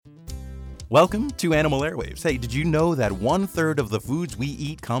Welcome to Animal Airwaves. Hey, did you know that 1/3 of the foods we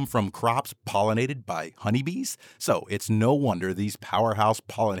eat come from crops pollinated by honeybees? So it's no wonder these powerhouse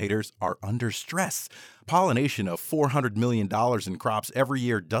pollinators are under stress. Pollination of $400 million in crops every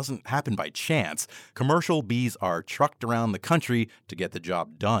year doesn't happen by chance. Commercial bees are trucked around the country to get the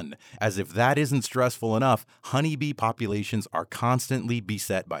job done. As if that isn't stressful enough, honeybee populations are constantly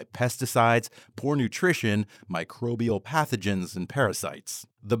beset by pesticides, poor nutrition, microbial pathogens, and parasites.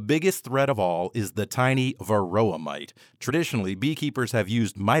 The biggest threat of all is the tiny varroa mite. Traditionally, beekeepers have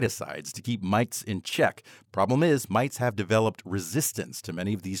used miticides to keep mites in check. Problem is, mites have developed resistance to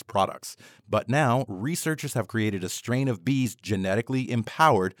many of these products. But now, researchers have created a strain of bees genetically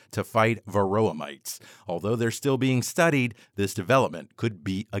empowered to fight varroa mites. Although they're still being studied, this development could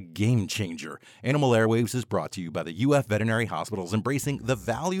be a game changer. Animal Airwaves is brought to you by the UF Veterinary Hospitals, embracing the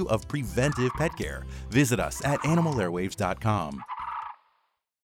value of preventive pet care. Visit us at animalairwaves.com.